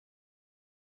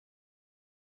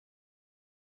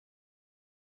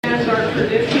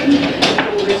tradition,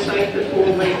 people recite the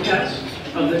four-way test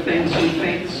of the things we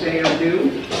think, say, or do.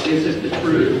 Is it the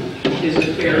truth? Is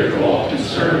it fair to all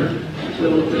concerned?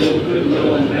 Will it build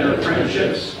goodwill and better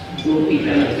friendships? Will it be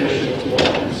beneficial to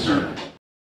all concerned?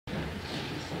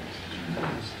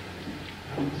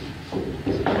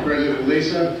 President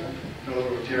Lisa, fellow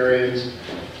Rotarians,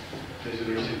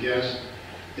 visitors and guests,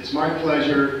 it's my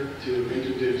pleasure to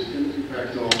introduce Timothy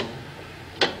Bechtel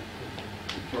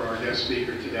for our guest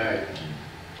speaker today.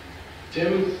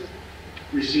 Tim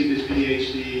received his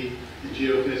Ph.D. in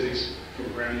geophysics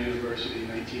from Brown University in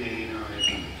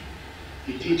 1989.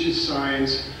 He teaches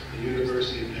science at the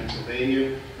University of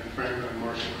Pennsylvania and Franklin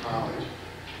Marshall College.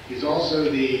 He's also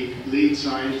the lead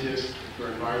scientist for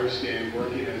EnviroScan,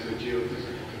 working as a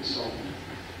geophysical consultant.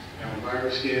 Now,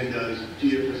 EnviroScan does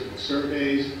geophysical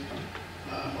surveys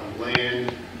on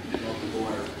land and on the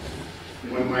water.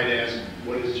 One might ask,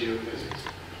 what is geophysics?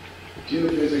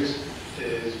 Geophysics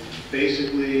is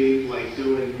basically like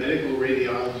doing medical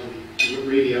radiology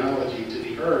to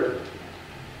the Earth,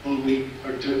 only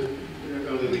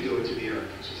we do it to the Earth.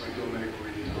 It's just like doing medical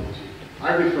radiology.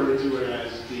 I refer to it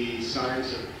as the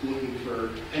science of looking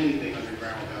for anything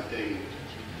underground without digging.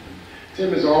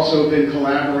 Tim has also been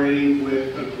collaborating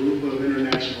with a group of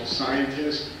international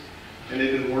scientists, and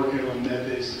they've been working on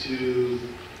methods to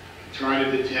try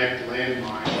to detect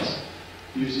landmines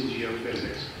using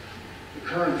geophysics. The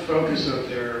current focus of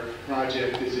their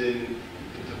project is in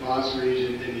the Donbass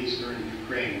region in eastern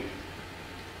Ukraine.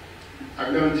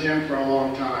 I've known Tim for a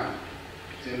long time.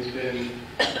 Tim's been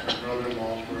my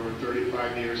brother-in-law for over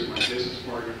 35 years, my business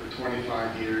partner for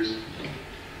 25 years.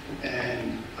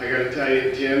 And I got to tell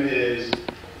you, Tim is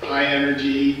high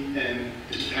energy and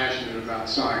is passionate about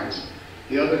science.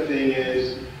 The other thing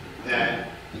is that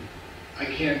I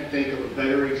can't think of a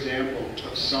better example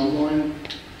of someone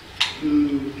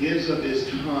who gives of his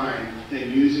time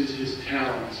and uses his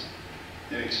talents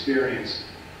and experience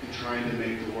in trying to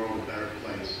make the world a better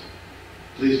place.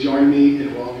 Please join me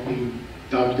in welcoming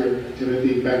Dr.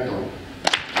 Timothy Bechtel.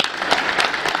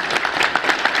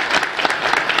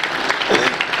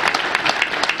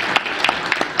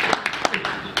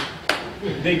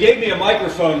 They gave me a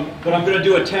microphone, but I'm going to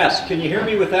do a test. Can you hear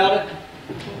me without it?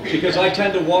 Because I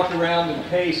tend to walk around and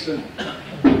pace, and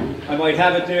I might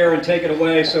have it there and take it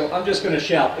away, so I'm just going to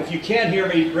shout. If you can't hear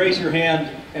me, raise your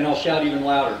hand, and I'll shout even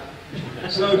louder.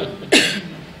 So,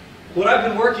 what I've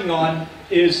been working on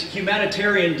is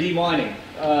humanitarian de-mining.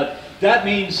 That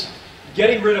means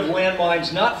getting rid of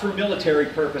landmines, not for military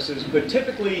purposes, but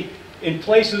typically in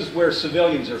places where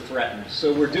civilians are threatened.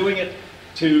 So we're doing it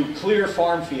to clear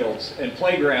farm fields and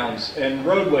playgrounds and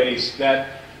roadways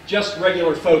that just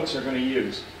regular folks are going to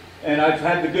use. And I've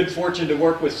had the good fortune to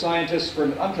work with scientists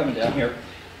from, I'm coming down here,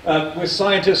 with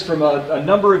scientists from a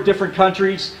number of different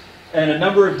countries and a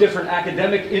number of different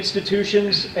academic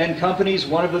institutions and companies,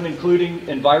 one of them including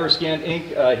EnviroScan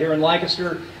Inc. Here in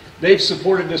Lancaster. They've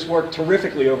supported this work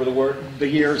terrifically over the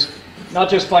years,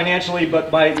 not just financially, but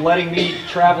by letting me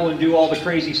travel and do all the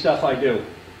crazy stuff I do.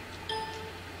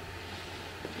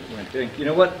 You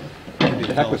know what? To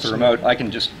the heck with the remote, I can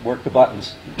just work the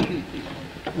buttons.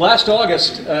 Last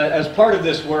August, as part of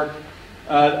this work,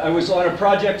 I was on a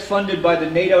project funded by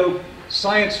the NATO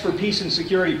Science for Peace and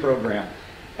Security program.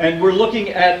 And we're looking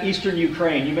at eastern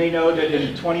Ukraine. You may know that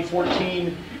in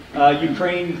 2014,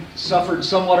 Ukraine suffered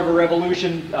somewhat of a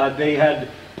revolution. The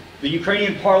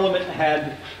Ukrainian parliament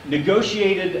had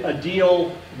negotiated a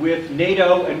deal with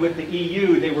NATO and with the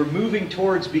EU. They were moving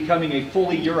towards becoming a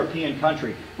fully European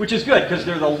country, which is good because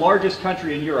they're the largest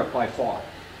country in Europe by far.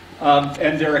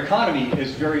 And their economy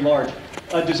is very large.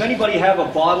 Does anybody have a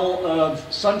bottle of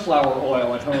sunflower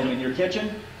oil at home in your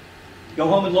kitchen? Go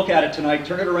home and look at it tonight,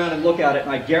 turn it around and look at it,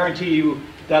 and I guarantee you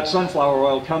that sunflower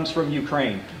oil comes from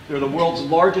Ukraine. They're the world's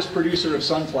largest producer of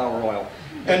sunflower oil,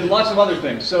 and lots of other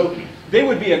things. So they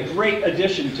would be a great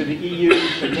addition to the EU,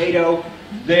 to NATO.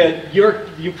 The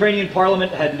Ukrainian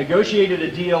parliament had negotiated a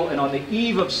deal, and on the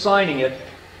eve of signing it,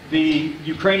 the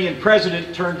Ukrainian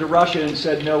president turned to Russia and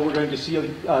said, no, we're going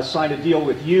to sign a deal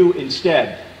with you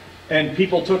instead. And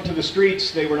people took to the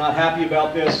streets. They were not happy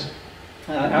about this.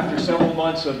 After several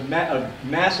months of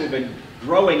massive and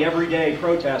growing everyday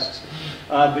protests,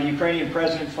 the Ukrainian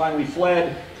president finally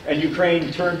fled, and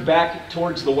Ukraine turned back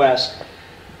towards the west.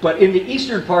 But in the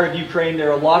eastern part of Ukraine, there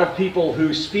are a lot of people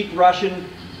who speak Russian.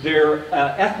 They're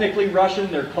ethnically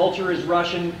Russian. Their culture is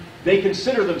Russian. They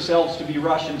consider themselves to be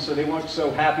Russian, so they weren't so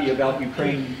happy about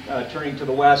Ukraine turning to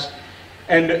the west.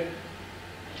 And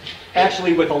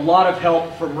actually, with a lot of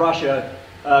help from Russia,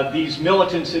 these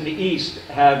militants in the east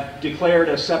have declared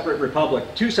a separate republic,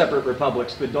 two separate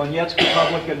republics, the Donetsk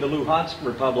Republic and the Luhansk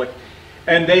Republic.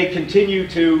 and they continue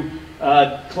to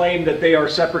claim that they are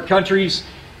separate countries.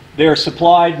 They're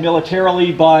supplied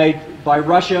militarily by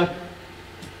Russia.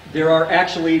 There are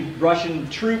actually Russian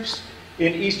troops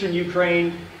in eastern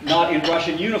Ukraine, not in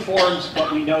Russian uniforms,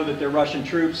 but we know that they're Russian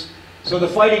troops. So the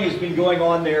fighting has been going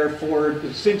on there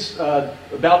since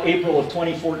about April of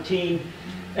 2014.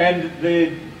 And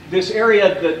this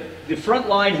area, the front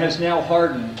line has now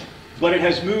hardened, but it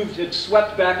has moved, it's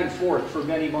swept back and forth for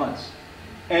many months.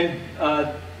 And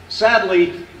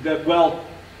sadly,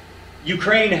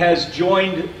 Ukraine has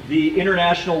joined the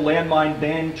International Landmine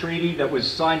Ban Treaty that was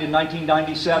signed in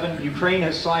 1997. Ukraine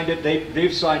has signed it,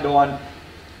 they've signed on.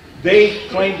 They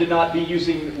claim to not be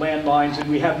using landmines, and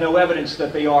we have no evidence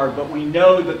that they are, but we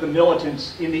know that the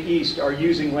militants in the east are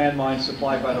using landmines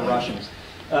supplied by the Russians.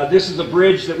 This is a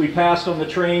bridge that we passed on the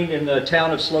train in the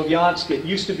town of Slovyansk. It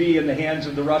used to be in the hands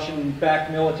of the Russian-backed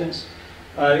militants.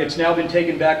 It's now been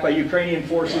taken back by Ukrainian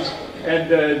forces, and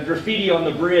the graffiti on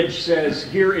the bridge says,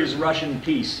 "Here is Russian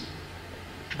peace."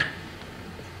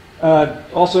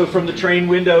 Also from the train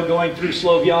window going through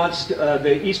Slovyansk,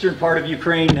 the eastern part of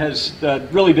Ukraine has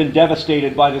really been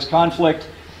devastated by this conflict.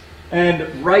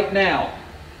 And right now,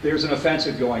 there's an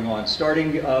offensive going on.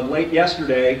 Starting late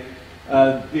yesterday,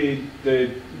 the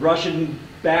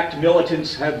Russian-backed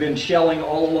militants have been shelling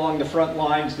all along the front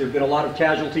lines. There have been a lot of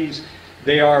casualties.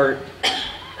 They are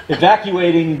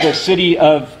evacuating the city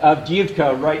of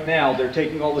Avdiivka right now. They're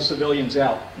taking all the civilians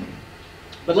out.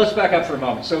 But let's back up for a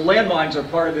moment. So landmines are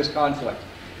part of this conflict.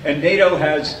 And NATO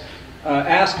has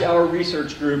asked our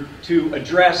research group to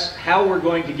address how we're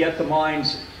going to get the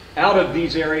mines out of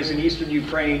these areas in eastern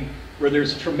Ukraine where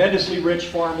there's tremendously rich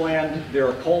farmland, there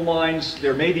are coal mines,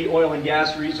 there may be oil and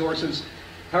gas resources.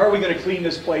 How are we going to clean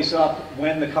this place up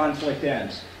when the conflict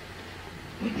ends?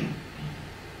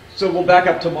 So we'll back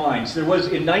up to mines. There was,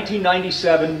 in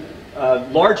 1997,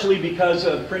 largely because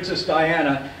of Princess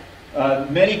Diana,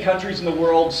 many countries in the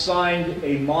world signed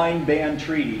a mine ban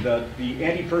treaty, the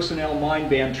anti-personnel mine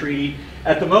ban treaty.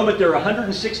 At the moment, there are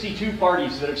 162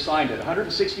 parties that have signed it.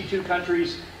 162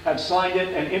 countries have signed it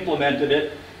and implemented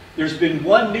it. There's been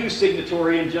one new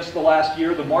signatory in just the last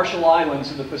year. The Marshall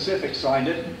Islands in the Pacific signed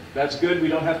it. That's good. We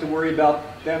don't have to worry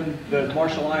about them, the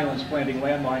Marshall Islands, planting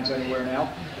landmines anywhere now.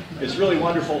 It's really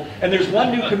wonderful. And there's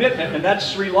one new commitment, and that's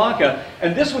Sri Lanka.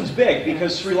 And this one's big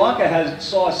because Sri Lanka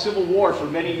saw a civil war for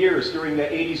many years during the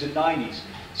 80s and 90s.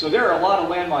 So there are a lot of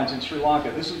landmines in Sri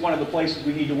Lanka. This is one of the places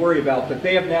we need to worry about. But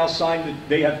they have now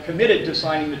they have committed to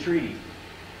signing the treaty.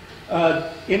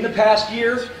 In the past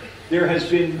year, there has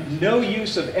been no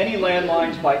use of any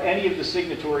landmines by any of the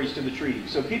signatories to the treaty.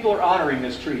 So people are honoring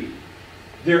this treaty.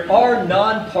 There are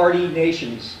non-party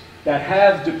nations that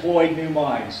have deployed new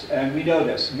mines, and we know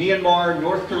this. Myanmar,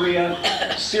 North Korea,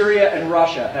 Syria, and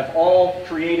Russia have all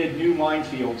created new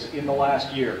minefields in the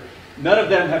last year. None of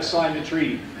them have signed the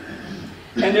treaty.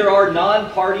 And there are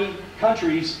non-party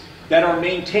countries that are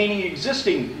maintaining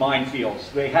existing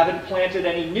minefields. They haven't planted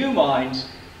any new mines,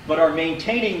 but are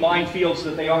maintaining minefields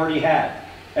that they already had.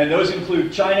 And those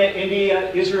include China,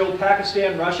 India, Israel,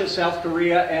 Pakistan, Russia, South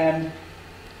Korea, and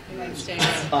United States.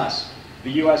 Us, the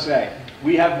USA.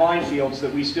 We have minefields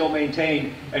that we still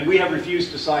maintain, and we have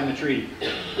refused to sign the treaty.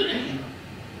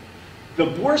 The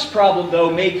worst problem, though,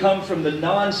 may come from the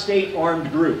non-state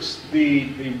armed groups, the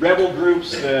rebel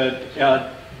groups, the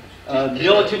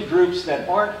militant groups that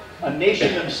aren't a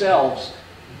nation themselves,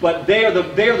 but they are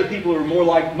the people who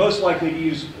are most likely to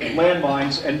use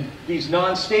landmines, and these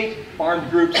non-state armed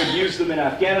groups have used them in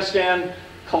Afghanistan,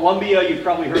 Colombia. You've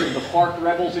probably heard of the FARC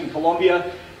rebels in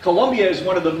Colombia. Colombia is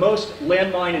one of the most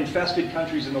landmine-infested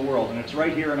countries in the world, and it's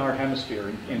right here in our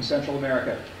hemisphere, in Central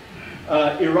America.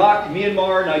 Iraq,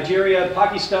 Myanmar, Nigeria,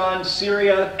 Pakistan,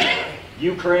 Syria,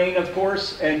 Ukraine, of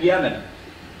course, and Yemen.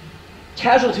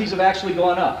 Casualties have actually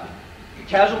gone up.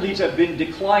 Casualties have been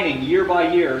declining year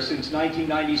by year since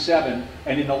 1997,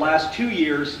 and in the last 2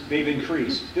 years, they've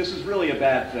increased. This is really a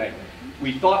bad thing.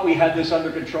 We thought we had this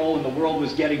under control and the world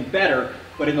was getting better,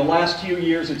 but in the last few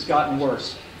years, it's gotten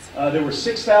worse. There were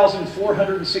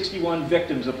 6,461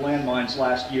 victims of landmines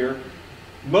last year.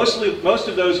 Most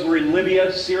of those were in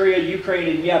Libya, Syria, Ukraine,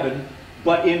 and Yemen,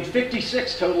 but in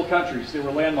 56 total countries, there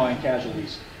were landmine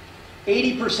casualties.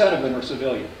 80% of them are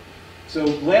civilian. So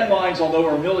landmines, although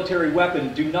are a military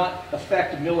weapon, do not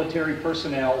affect military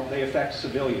personnel, they affect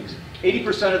civilians.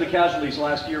 80% of the casualties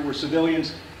last year were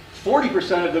civilians,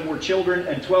 40% of them were children,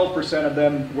 and 12% of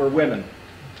them were women.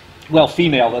 Well,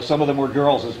 female, though some of them were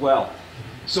girls as well.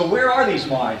 So where are these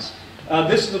mines?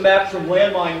 This is a map from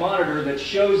Landmine Monitor that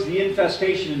shows the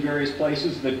infestation in various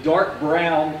places. The dark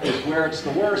brown is where it's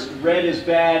the worst, red is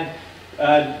bad.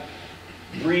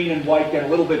 green and white get a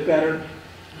little bit better.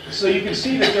 So you can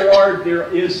see that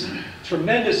there is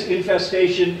tremendous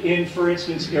infestation in, for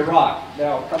instance, Iraq.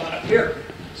 Now, come on up here.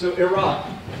 So Iraq,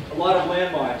 a lot of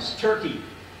landmines. Turkey,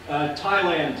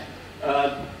 Thailand,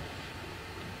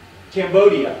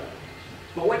 Cambodia.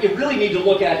 But what you really need to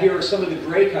look at here are some of the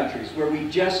gray countries where we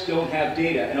just don't have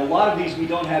data. And a lot of these we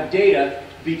don't have data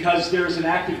because there's an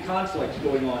active conflict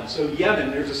going on. So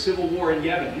Yemen, there's a civil war in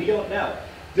Yemen. We don't know.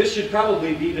 This should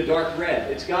probably be the dark red.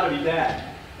 It's got to be that.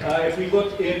 If we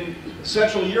look in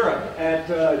Central Europe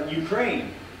at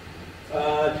Ukraine,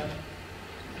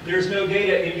 there's no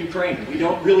data in Ukraine. We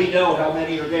don't really know how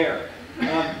many are there.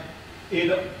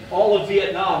 In all of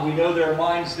Vietnam, we know there are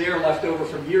mines there left over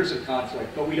from years of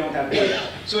conflict, but we don't have data.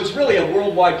 So it's really a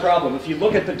worldwide problem. If you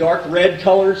look at the dark red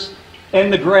colors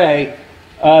and the gray,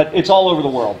 it's all over the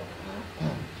world.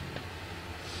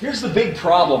 Here's the big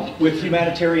problem with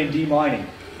humanitarian de-mining.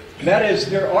 That is,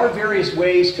 there are various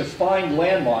ways to find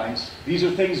landmines. These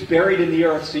are things buried in the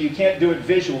earth, so you can't do it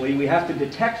visually. We have to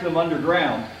detect them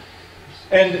underground.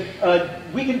 And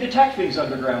we can detect things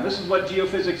underground. This is what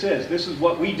geophysics is. This is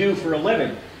what we do for a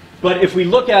living. But if we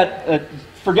look at,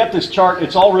 forget this chart,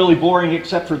 it's all really boring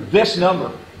except for this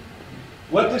number.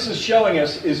 What this is showing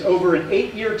us is over an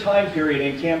 8-year time period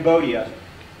in Cambodia,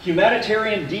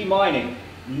 humanitarian de-mining,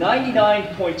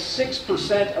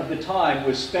 99.6% of the time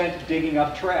was spent digging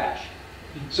up trash.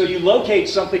 So you locate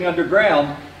something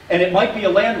underground, and it might be a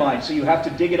landmine, so you have to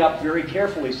dig it up very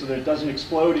carefully so that it doesn't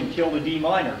explode and kill the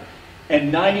de-miner.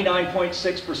 And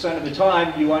 99.6% of the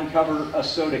time, you uncover a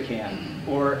soda can,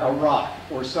 or a rock,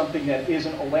 or something that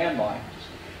isn't a landmine.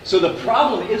 So the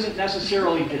problem isn't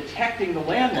necessarily detecting the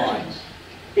landmines,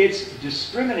 it's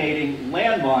discriminating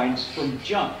landmines from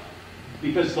junk.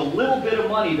 Because the little bit of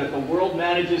money that the world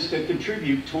manages to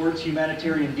contribute towards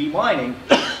humanitarian de-mining,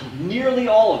 nearly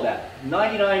all of that,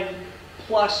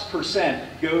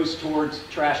 99+% goes towards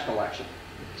trash collection.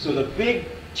 So the big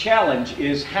challenge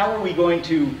is how are we going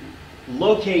to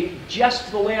locate just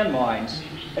the landmines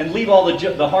and leave all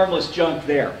the harmless junk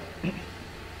there.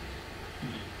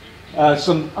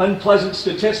 Some unpleasant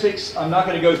statistics. I'm not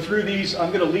going to go through these.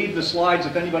 I'm going to leave the slides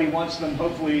if anybody wants them.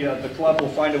 Hopefully the club will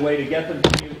find a way to get them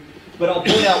to you. But I'll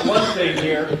point out one thing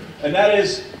here, and that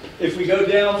is if we go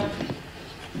down,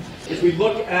 if we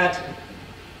look at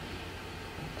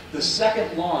the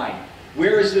second line,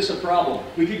 where is this a problem?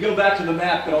 We could go back to the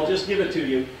map, but I'll just give it to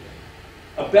you.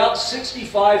 About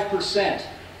 65%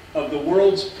 of the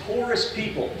world's poorest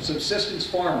people, subsistence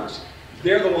farmers,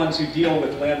 they're the ones who deal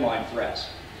with landmine threats.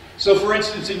 So for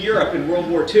instance, in Europe in World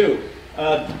War II,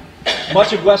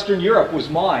 much of Western Europe was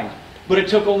mined, but it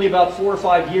took only about 4 or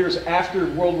 5 years after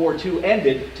World War II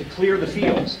ended to clear the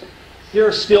fields. There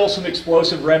are still some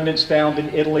explosive remnants found in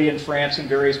Italy and France and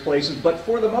various places, but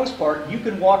for the most part, you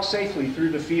can walk safely through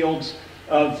the fields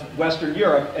of Western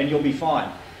Europe and you'll be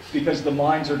fine, because the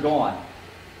mines are gone.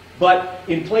 But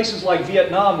in places like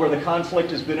Vietnam, where the conflict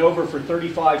has been over for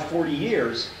 35, 40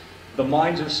 years, the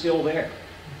mines are still there.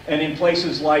 And in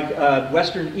places like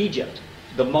Western Egypt,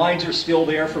 the mines are still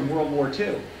there from World War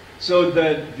II. So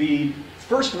the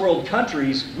first world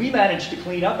countries, we managed to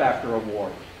clean up after a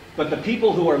war. But the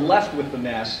people who are left with the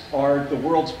mess are the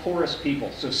world's poorest people.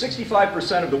 So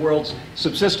 65% of the world's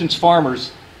subsistence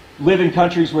farmers live in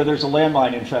countries where there's a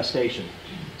landmine infestation.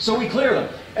 So we clear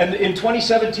them. And in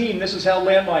 2017, this is how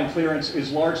landmine clearance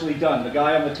is largely done. The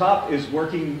guy on the top is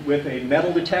working with a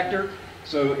metal detector.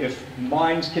 So if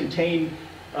mines contain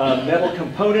metal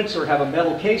components or have a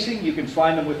metal casing, you can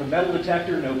find them with a metal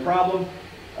detector, no problem.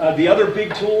 The other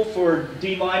big tool for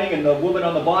de-mining, and the woman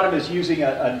on the bottom is using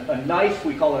a knife,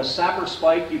 we call it a sapper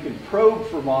spike. You can probe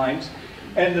for mines,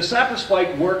 and the sapper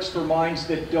spike works for mines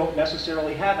that don't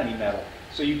necessarily have any metal.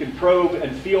 So you can probe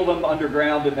and feel them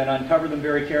underground and then uncover them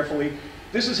very carefully.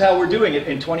 This is how we're doing it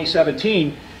in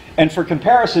 2017, and for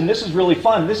comparison, this is really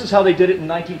fun. This is how they did it in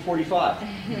 1945.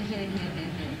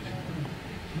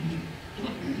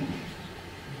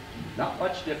 Not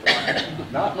much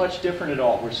different. Not much different at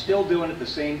all. We're still doing it the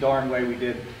same darn way we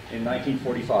did in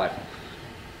 1945.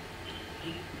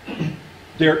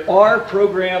 There are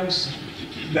programs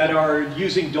that are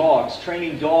using dogs,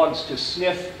 training dogs to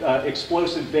sniff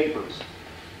explosive vapors.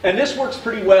 And this works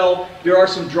pretty well. There are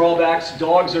some drawbacks.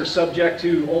 Dogs are subject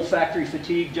to olfactory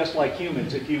fatigue just like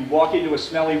humans. If you walk into a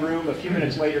smelly room, a few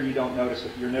minutes later you don't notice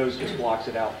it. Your nose just blocks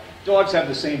it out. Dogs have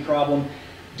the same problem.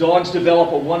 Dogs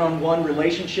develop a one-on-one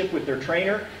relationship with their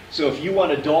trainer. So if you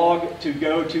want a dog to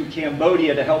go to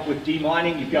Cambodia to help with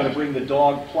de-mining, you've got to bring the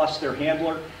dog plus their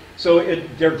handler. So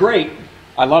they're great.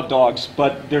 I love dogs,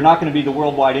 but they're not going to be the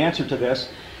worldwide answer to this.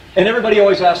 And everybody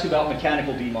always asks about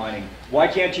mechanical de-mining. Why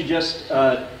can't you just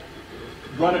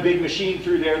run a big machine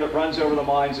through there that runs over the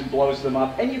mines and blows them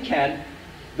up, and you can.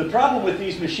 The problem with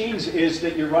these machines is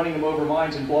that you're running them over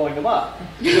mines and blowing them up.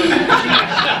 So the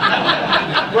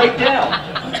machines break down.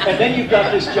 And then you've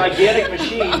got this gigantic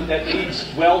machine that needs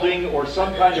welding or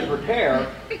some kind of repair.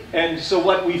 And so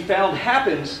what we found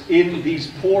happens in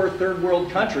these poor third world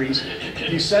countries,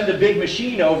 you send a big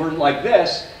machine over like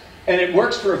this, and it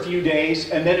works for a few days,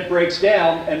 and then it breaks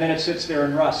down, and then it sits there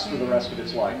and rusts for the rest of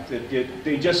its life.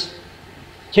 They just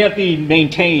can't be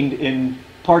maintained in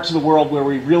parts of the world where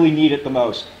we really need it the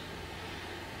most.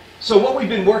 So what we've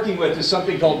been working with is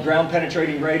something called ground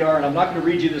penetrating radar, and I'm not going to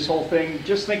read you this whole thing.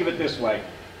 Just think of it this way.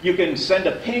 You can send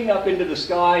a ping up into the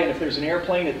sky, and if there's an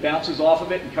airplane, it bounces off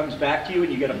of it and comes back to you,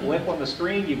 and you get a blip on the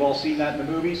screen. You've all seen that in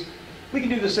the movies. We can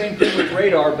do the same thing with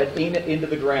radar, but aim it into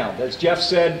the ground. As Jeff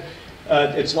said,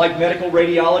 it's like medical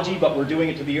radiology, but we're doing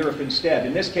it to the earth instead.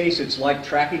 In this case, it's like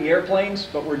tracking airplanes,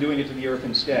 but we're doing it to the earth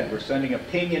instead. We're sending a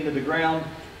ping into the ground,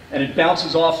 and it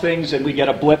bounces off things, and we get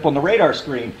a blip on the radar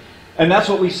screen. And that's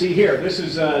what we see here. This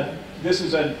is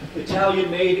an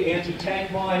Italian-made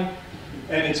anti-tank mine,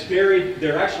 and it's buried.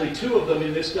 There are actually two of them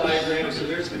in this diagram. So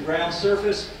there's the ground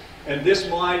surface, and this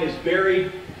mine is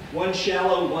buried, one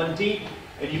shallow, one deep,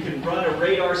 and you can run a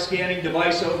radar scanning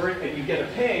device over it, and you get a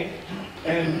ping,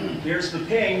 and here's the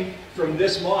ping from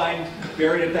this mine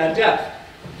buried at that depth.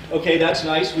 Okay, that's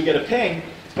nice. We get a ping.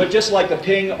 But just like a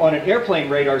ping on an airplane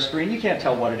radar screen, you can't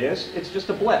tell what it is. It's just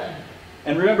a blip.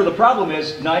 And remember, the problem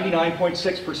is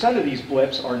 99.6% of these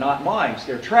blips are not mines.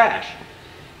 They're trash.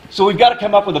 So we've got to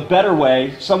come up with a better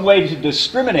way, some way to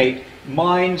discriminate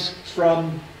mines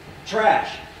from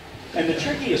trash. And the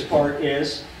trickiest part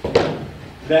is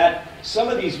that some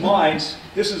of these mines,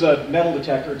 this is a metal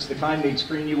detector. It's the kind they'd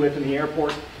screen you with in the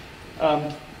airport.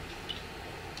 But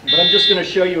I'm just going to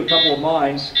show you a couple of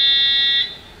mines.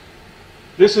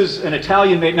 This is an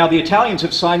Italian-made. Now, the Italians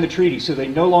have signed the treaty, so they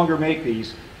no longer make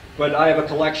these. But I have a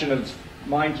collection of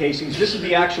mine casings. This is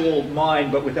the actual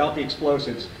mine, but without the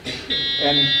explosives.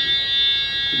 And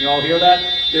can you all hear that?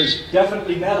 There's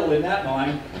definitely metal in that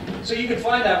mine. So you can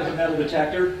find that with a metal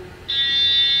detector.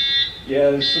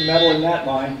 Yeah, there's some metal in that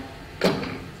mine.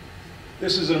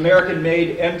 This is an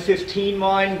American-made M15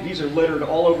 mine. These are littered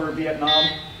all over Vietnam.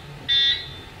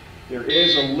 There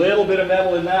is a little bit of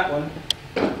metal in that one.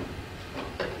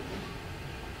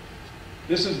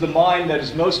 This is the mine that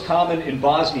is most common in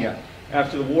Bosnia.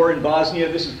 After the war in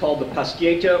Bosnia, this is called the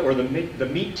pasketa, or the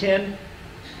meat tin.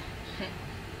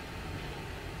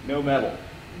 No metal.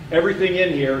 Everything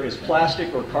in here is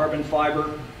plastic or carbon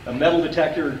fiber. A metal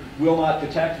detector will not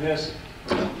detect this.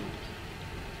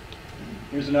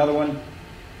 Here's another one.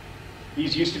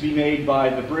 These used to be made by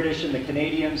the British and the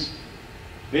Canadians.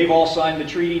 They've all signed the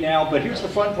treaty now, but here's the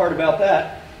fun part about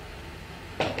that.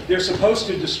 They're supposed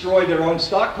to destroy their own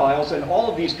stockpiles, and all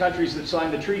of these countries that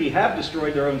signed the treaty have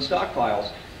destroyed their own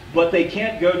stockpiles, but they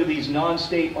can't go to these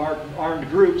non-state armed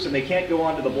groups, and they can't go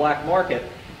onto the black market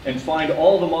and find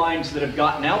all the mines that have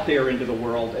gotten out there into the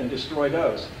world and destroy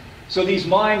those. So these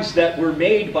mines that were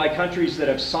made by countries that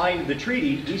have signed the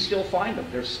treaty, we still find them.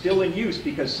 They're still in use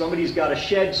because somebody's got a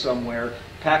shed somewhere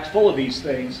packed full of these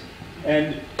things,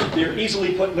 and they're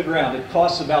easily put in the ground. It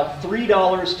costs about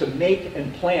 $3 to make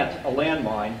and plant a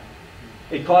landmine.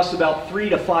 It costs about $300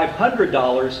 to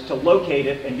 $500 to locate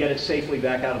it and get it safely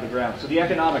back out of the ground. So the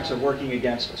economics are working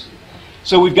against us.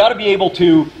 So we've got to be able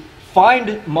to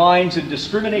find mines and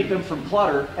discriminate them from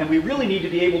clutter, and we really need to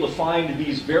be able to find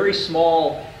these very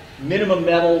small minimum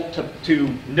metal to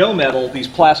no metal, these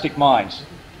plastic mines.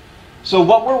 So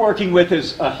what we're working with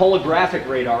is a holographic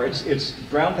radar. It's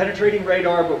ground penetrating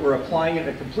radar, but we're applying it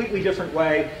in a completely different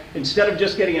way. Instead of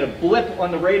just getting a blip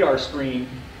on the radar screen,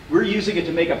 we're using it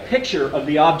to make a picture of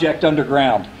the object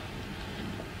underground.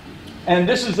 And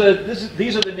these are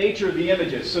the nature of the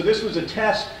images. So this was a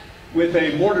test with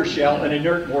a mortar shell, an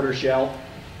inert mortar shell,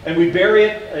 and we bury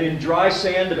it in dry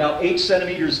sand about 8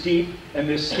 centimeters deep. And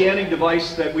this scanning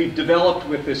device that we've developed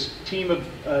with this team of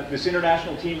this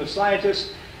international team of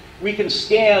scientists, we can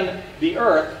scan the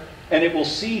earth, and it will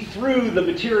see through the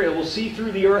material, will see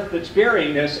through the earth that's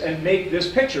burying this and make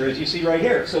this picture, as you see right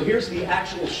here. So here's the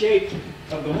actual shape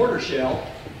of the mortar shell,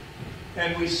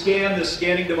 and we scan the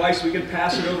scanning device. We can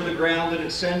pass it over the ground, and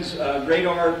it sends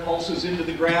radar pulses into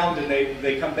the ground, and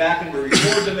they come back, and we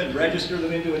record them and register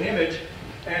them into an image,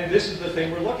 and this is the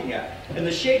thing we're looking at. And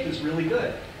the shape is really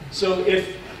good. So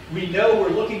if we know we're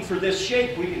looking for this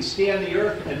shape, we can scan the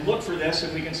earth and look for this,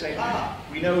 and we can say,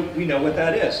 we know what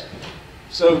that is.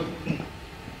 So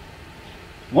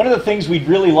one of the things we'd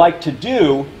really like to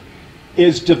do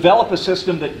is develop a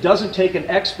system that doesn't take an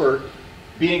expert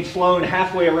being flown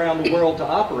halfway around the world to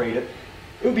operate it.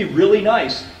 It would be really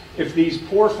nice if these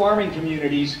poor farming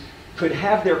communities could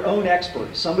have their own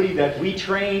expert, somebody that we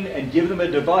train and give them a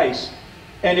device,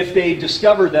 and if they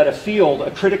discover that a field,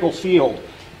 a critical field,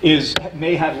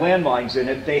 may have landmines in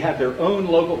it, they have their own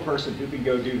local person who can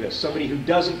go do this, somebody who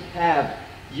doesn't have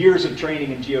years of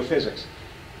training in geophysics.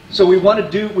 So we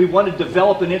want to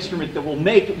develop an instrument that will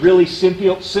make really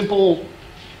simple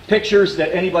pictures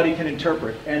that anybody can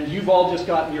interpret. And you've all just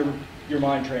gotten your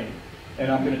mine training,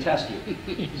 and I'm going to test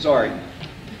you. Sorry.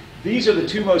 These are the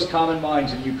two most common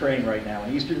mines in Ukraine right now,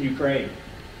 in eastern Ukraine.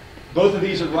 Both of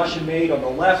these are Russian-made. On the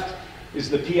left is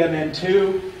the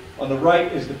PMN2. On the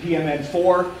right is the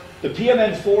PMN4. The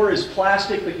PMN4 is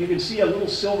plastic, but you can see a little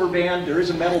silver band. There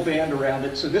is a metal band around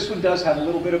it, so this one does have a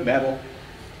little bit of metal.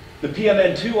 The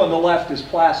PMN2 on the left is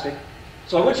plastic.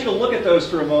 So I want you to look at those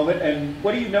for a moment, and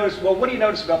what do you notice? Well, what do you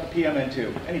notice about the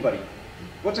PMN2? Anybody?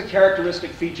 What's a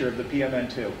characteristic feature of the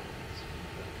PMN2?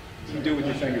 You can do it with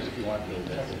your fingers if you want.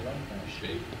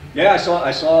 Yeah, I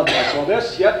saw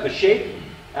this. Yep, the shape.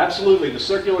 Absolutely, the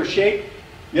circular shape.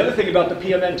 The other thing about the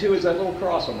PMN2 is that little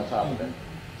cross on the top of it.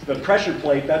 The pressure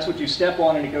plate, that's what you step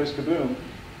on and it goes kaboom.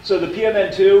 So the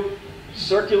PMN2,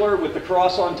 circular with the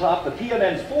cross on top. The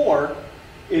PMN4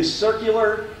 is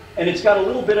circular, and it's got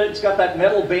it's got that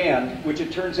metal band, which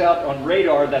it turns out on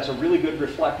radar, that's a really good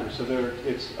reflector. So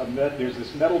there's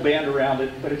this metal band around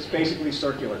it, but it's basically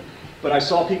circular. But I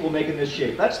saw people making this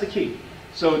shape. That's the key.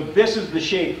 So this is the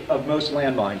shape of most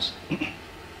landmines.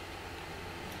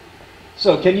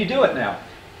 So can you do it now?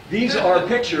 These are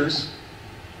pictures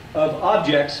of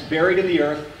objects buried in the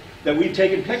earth that we've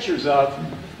taken pictures of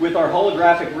with our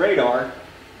holographic radar,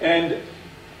 and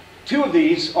two of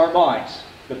these are mines.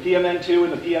 The PMN2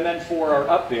 and the PMN4 are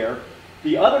up there.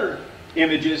 The other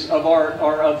images are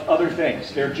of other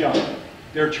things. They're junk.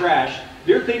 They're trash.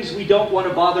 They're things we don't want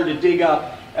to bother to dig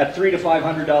up at $300 to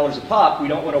 $500 a pop. We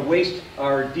don't want to waste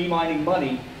our demining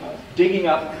money digging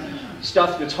up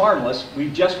stuff that's harmless. We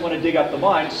just want to dig up the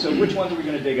mines. So which ones are we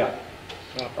going to dig up?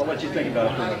 I'll let you think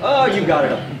about it for a minute. Oh, you got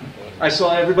it. I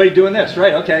saw everybody doing this,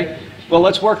 right? Okay. Well,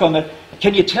 let's work on that.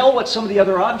 Can you tell what some of the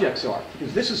other objects are?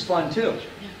 Because this is fun too.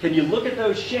 Can you look at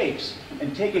those shapes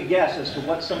and take a guess as to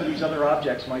what some of these other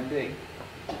objects might be?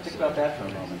 Think about that for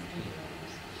a moment.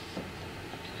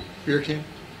 Beer can?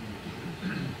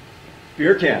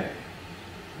 Beer can.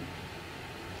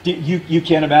 You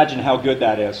can't imagine how good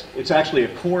that is. It's actually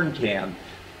a corn can.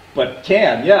 But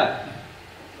can, yeah.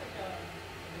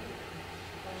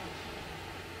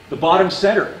 The bottom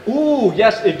center. Ooh,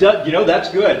 yes, it does. You know, that's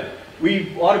good.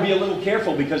 We ought to be a little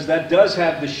careful because that does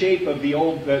have the shape of the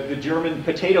old, the German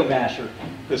potato masher.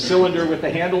 The cylinder with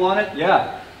the handle on it.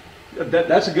 Yeah,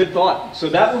 that's a good thought. So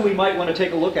that one we might want to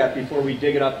take a look at before we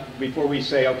dig it up, before we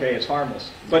say, okay, it's harmless.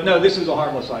 But no, this is a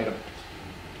harmless item.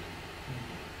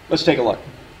 Let's take a look.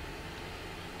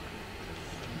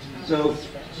 So,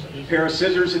 a pair of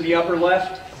scissors in the upper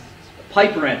left. A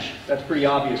pipe wrench. That's pretty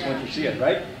obvious once you see it,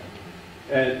 right?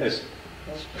 A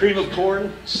cream of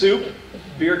corn, soup,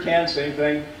 beer can, same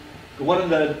thing. The one on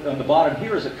the bottom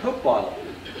here is a Coke bottle.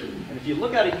 And if you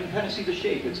look at it, you can kind of see the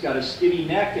shape. It's got a skinny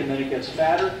neck, and then it gets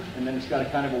fatter, and then it's got a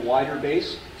kind of a wider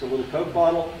base. It's a little Coke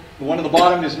bottle. The one on the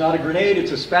bottom is not a grenade,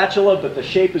 it's a spatula, but the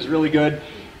shape is really good.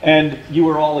 And you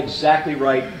were all exactly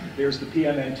right. There's the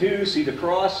PMN2, see the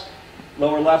cross.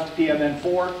 Lower left,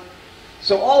 PMN4.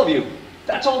 So all of you,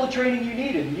 that's all the training you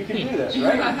needed, and you can do this,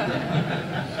 right?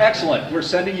 Excellent. We're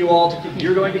sending you all to,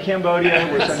 you're going to Cambodia,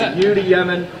 we're sending you to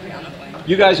Yemen.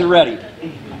 You guys are ready.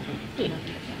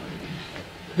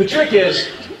 The trick is,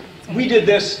 we did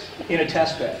this in a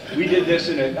test bed. We did this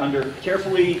under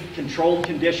carefully controlled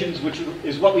conditions, which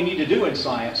is what we need to do in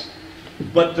science.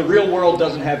 But the real world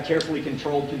doesn't have carefully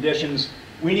controlled conditions.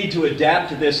 We need to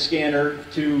adapt this scanner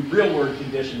to real-world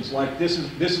conditions. Like this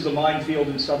is a minefield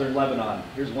in southern Lebanon.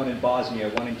 Here's one in Bosnia,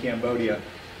 one in Cambodia.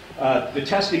 The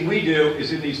testing we do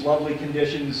is in these lovely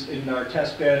conditions in our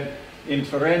test bed in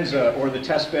Firenze, or the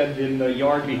test bed in the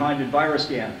yard behind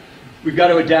Enviroscan. We've got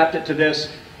to adapt it to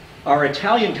this. Our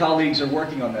Italian colleagues are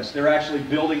working on this. They're actually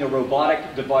building a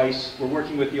robotic device. We're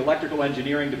working with the electrical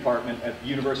engineering department at the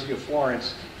University of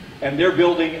Florence. And they're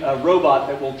building a robot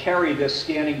that will carry this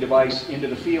scanning device into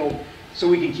the field so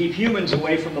we can keep humans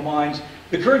away from the mines.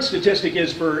 The current statistic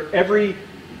is for every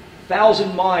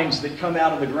 1,000 mines that come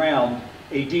out of the ground,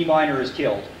 a deminer is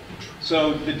killed.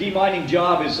 So the demining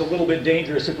job is a little bit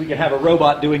dangerous. If we could have a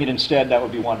robot doing it instead, that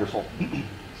would be wonderful.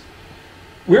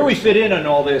 Where we fit in on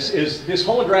all this is this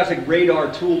holographic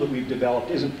radar tool that we've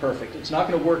developed isn't perfect. It's not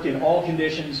going to work in all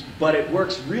conditions, but it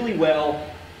works really well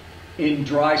in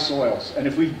dry soils. And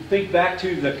if we think back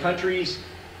to the countries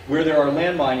where there are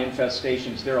landmine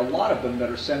infestations. There are a lot of them that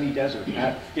are semi-desert.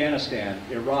 Afghanistan,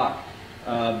 Iraq,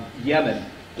 Yemen.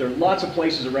 There are lots of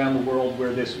places around the world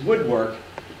where this would work.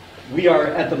 We are,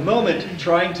 at the moment,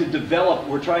 trying to develop,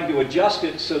 we're trying to adjust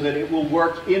it so that it will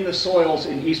work in the soils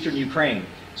in eastern Ukraine.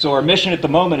 So our mission at the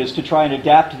moment is to try and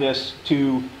adapt this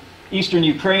to eastern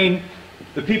Ukraine.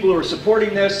 The people who are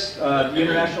supporting this, the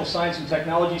International Science and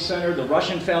Technology Center, the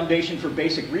Russian Foundation for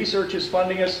Basic Research is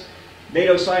funding us,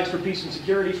 NATO Science for Peace and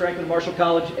Security, Franklin Marshall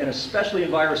College, and especially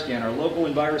EnviroScan, our local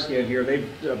EnviroScan here.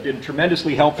 They've been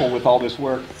tremendously helpful with all this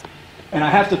work. And I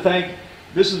have to thank,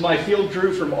 this is my field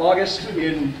crew from August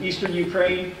in eastern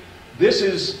Ukraine. This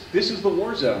is the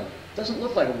war zone. It doesn't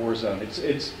look like a war zone.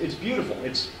 It's beautiful.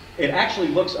 It actually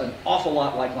looks an awful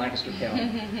lot like Lancaster County.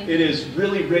 It is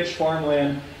really rich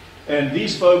farmland. And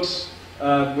these folks,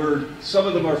 some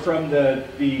of them are from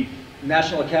the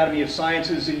National Academy of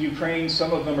Sciences in Ukraine.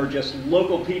 Some of them are just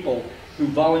local people who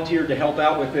volunteered to help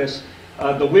out with this.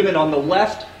 The women on the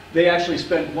left, they actually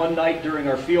spent one night during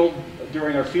our field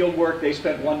work. They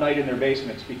spent one night in their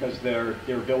basements because their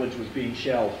village was being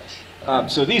shelled.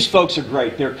 So these folks are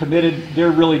great. They're committed.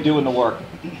 They're really doing the work.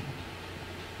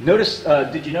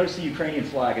 Did you notice the Ukrainian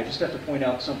flag? I just have to point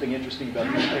out something interesting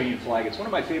about the Ukrainian flag. It's one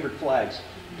of my favorite flags.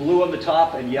 Blue on the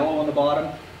top and yellow on the bottom.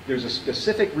 There's a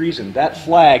specific reason. That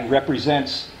flag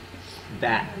represents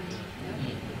that.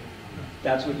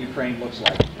 That's what Ukraine looks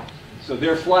like. So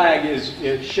their flag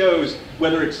it shows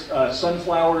whether it's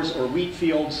sunflowers or wheat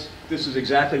fields. This is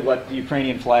exactly what the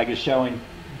Ukrainian flag is showing.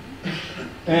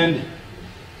 And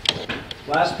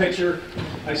last picture,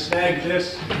 I snagged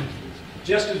this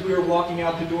just as we were walking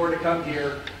out the door to come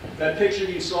here. That picture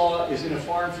you saw is in a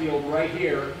farm field right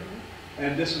here,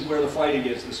 and this is where the fighting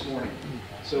is this morning.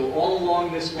 So all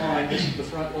along this line, this is the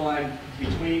front line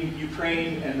between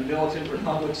Ukraine and the militant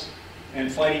republics,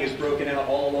 and fighting is broken out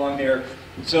all along there.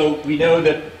 So we know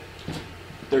that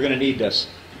they're going to need this.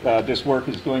 This work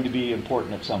is going to be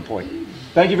important at some point.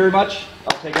 Thank you very much.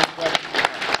 I'll take any questions.